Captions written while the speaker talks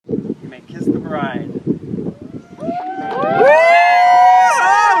ride. Woo!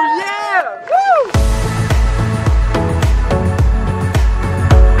 Oh yeah! Woo!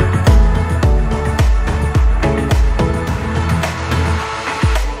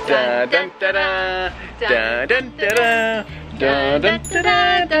 Da dun da da da dun da da da dun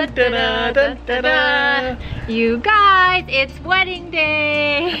da da da da da da. You guys, it's wedding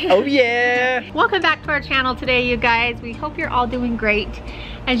day! Oh yeah! Welcome back to our channel today, you guys. We hope you're all doing great.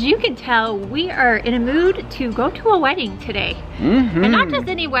 As you can tell, we are in a mood to go to a wedding today. And not just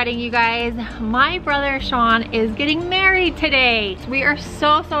any wedding, you guys. My brother Sean is getting married today. So we are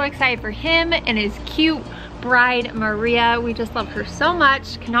so excited for him and his cute bride Maria. We just love her so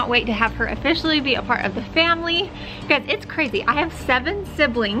much. Cannot wait to have her officially be a part of the family. Guys, it's crazy. I have 7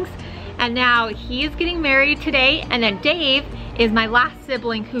 siblings and now he is getting married today, and then Dave is my last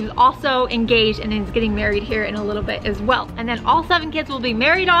sibling who's also engaged and is getting married here in a little bit as well. And then all 7 kids will be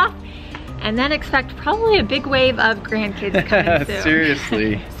married off, and then expect probably a big wave of grandkids coming soon.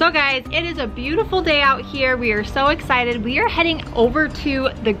 Seriously. So guys, it is a beautiful day out here. We are so excited. We are heading over to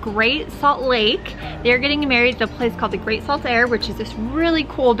the Great Salt Lake. They're getting married at a place called the Great Salt Air, which is this really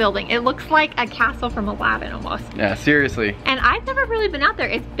cool building. It looks like a castle from Aladdin almost. Yeah, seriously. And I've never really been out there.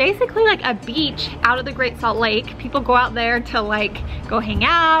 It's basically like a beach out of the Great Salt Lake. People go out there to like go hang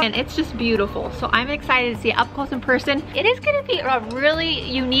out, and it's just beautiful. So I'm excited to see it up close in person. It is gonna be a really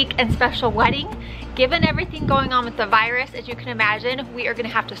unique and special wedding. Given everything going on with the virus, as you can imagine, we are gonna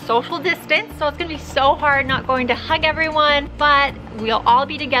have to social distance. So it's gonna be so hard not going to hug everyone, but we'll all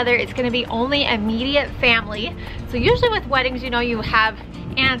be together. It's gonna be only immediate family. So usually with weddings, you know, you have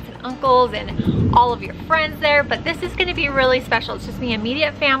aunts and uncles and all of your friends there, but this is gonna be really special. It's just the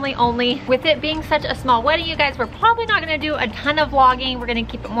immediate family only. With it being such a small wedding, you guys, we're probably not gonna do a ton of vlogging. We're gonna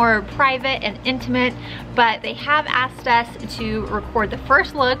keep it more private and intimate, but they have asked us to record the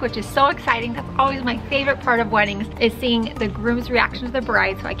first look, which is so exciting. That's always my favorite part of weddings, is seeing the groom's reaction to the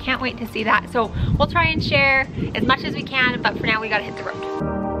bride, so I can't wait to see that. So we'll try and share as much as we can, but for now we gotta hit the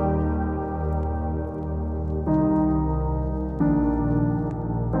road.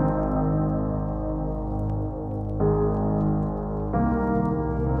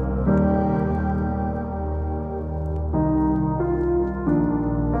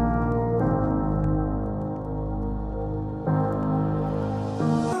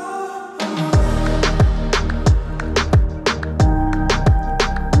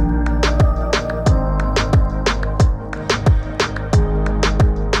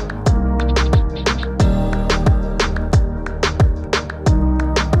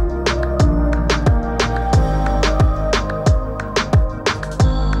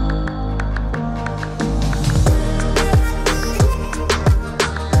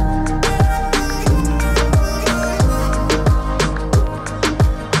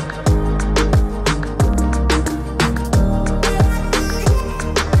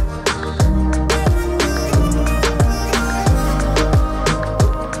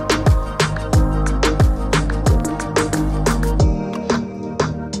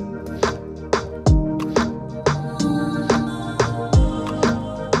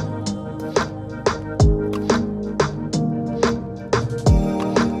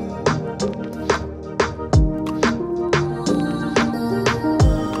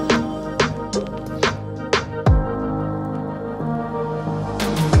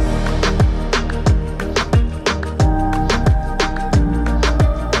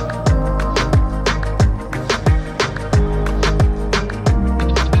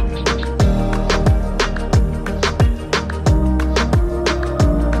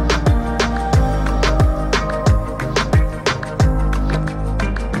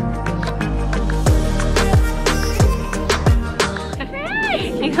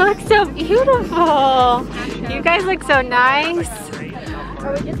 You look so beautiful. You guys look so nice.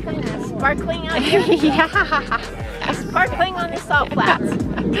 Are we just kind of sparkling out here? Yeah. Sparkling on the salt flats.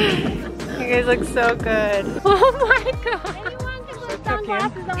 You guys look so good. Oh my god. Anyone can put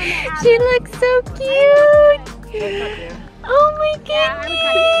sunglasses on that. She looks so cute. Oh my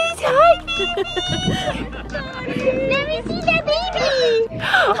goodness. Hi. Let me see the baby.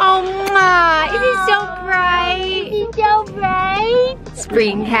 Oh my. It is so bright. It's so bright.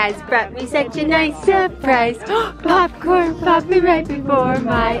 Spring has brought me such a nice surprise. Popcorn popping right before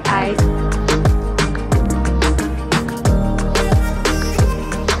my eyes.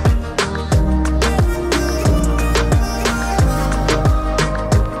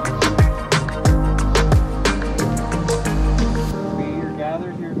 We are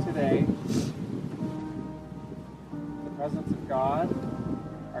gathered here today in the presence of God,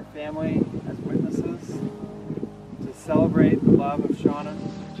 our family as witnesses, to celebrate the love of Sean and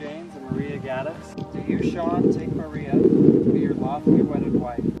James and Maria Gaddis. Do you, Sean, take Maria to be your lawfully wedded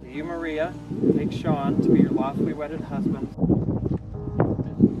wife? Do you, Maria, take Sean to be your lawfully wedded husband?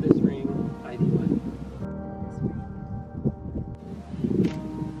 This ring I do.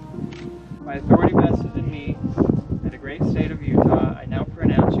 By authority vested in me by the great state of Utah, I now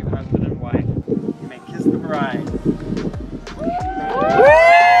pronounce you husband and wife. You may kiss the bride.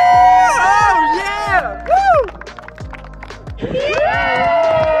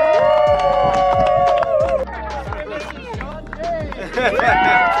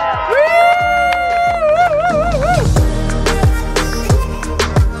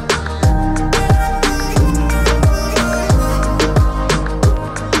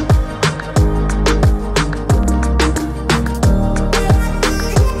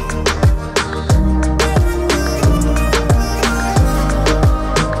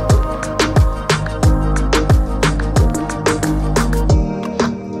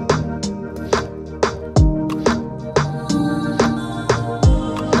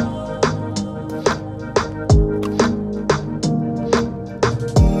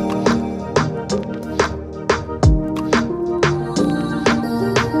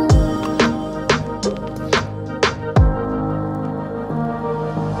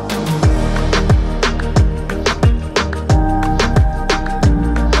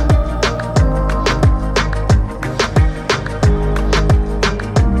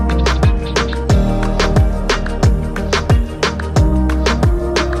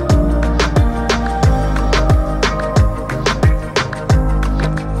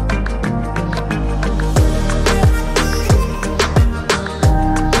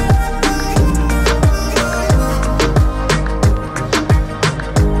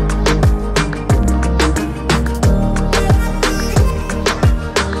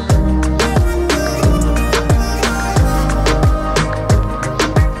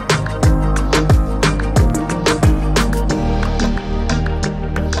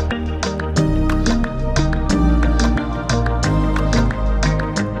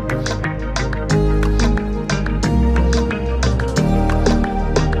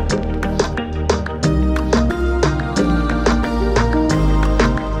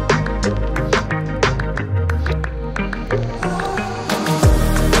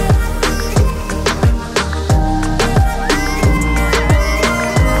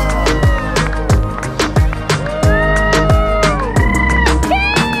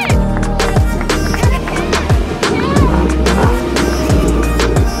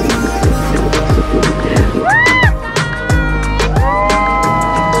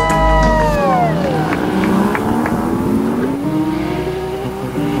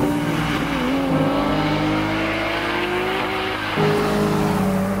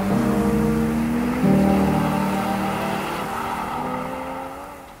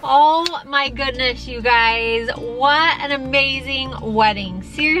 Oh my goodness, you guys, what an amazing wedding.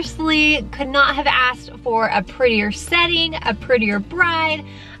 Seriously, could not have asked for a prettier setting, a prettier bride,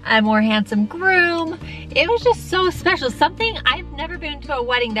 a more handsome groom. It was just so special. Something, I've never been to a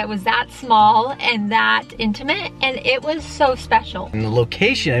wedding that was that small and that intimate, and it was so special. And the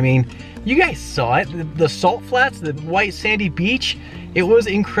location, I mean, you guys saw it. The salt flats, the white sandy beach, it was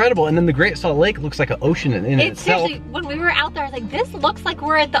incredible. And then the Great Salt Lake looks like an ocean in itself. Seriously, when we were out there, I was like, this looks like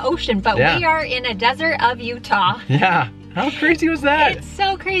we're at the ocean, but we are in a desert of Utah. Yeah. How crazy was that? It's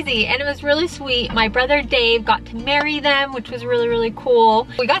so crazy, and it was really sweet. My brother Dave got to marry them, which was really, really cool.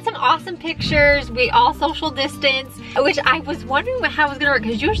 We got some awesome pictures. We all social distance, which I was wondering how it was gonna work,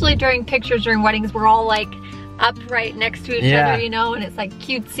 because usually during pictures during weddings, we're all like up right next to each other, you know, and it's like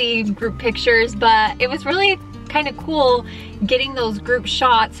cutesy group pictures, but it was really kind of cool getting those group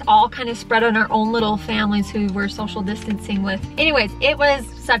shots all kind of spread on our own little families who we're social distancing with. Anyways, it was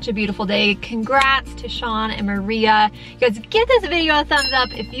such a beautiful day. Congrats to Sean and Maria. You guys give this video a thumbs up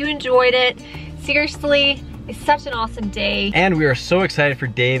if you enjoyed it. Seriously, it's such an awesome day. And we are so excited for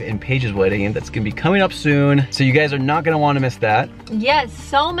Dave and Paige's wedding, and that's gonna be coming up soon. So you guys are not gonna wanna miss that. Yes,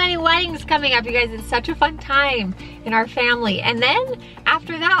 so many weddings coming up, you guys. It's such a fun time in our family. And then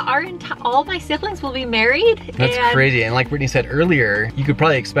after that, all my siblings will be married. That's crazy. And like Brittany said earlier, you could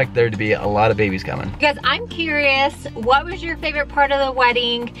probably expect there to be a lot of babies coming. Guys, I'm curious, what was your favorite part of the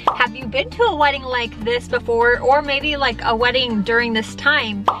wedding? Have you been to a wedding like this before, or maybe like a wedding during this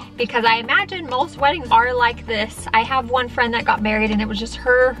time? Because I imagine most weddings are like this. I have one friend that got married and it was just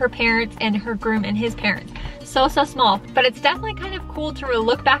her parents, and her groom and his parents. So small, but it's definitely kind of cool to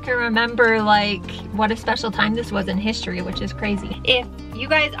look back and remember like what a special time this was in history, which is crazy. If you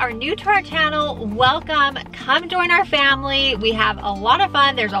guys are new to our channel, welcome. Come join our family. We have a lot of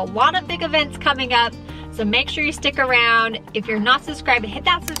fun. There's a lot of big events coming up. So make sure you stick around. If you're not subscribed, hit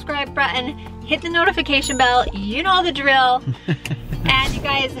that subscribe button, hit the notification bell, you know the drill. And you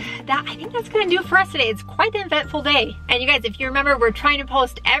guys, I think that's gonna do it for us today. It's quite an eventful day. And you guys, if you remember, we're trying to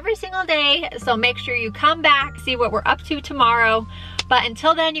post every single day, so make sure you come back, see what we're up to tomorrow. But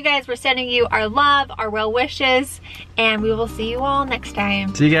until then, you guys, we're sending you our love, our well wishes, and we will see you all next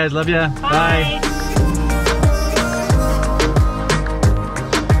time. See you guys, love ya. Bye.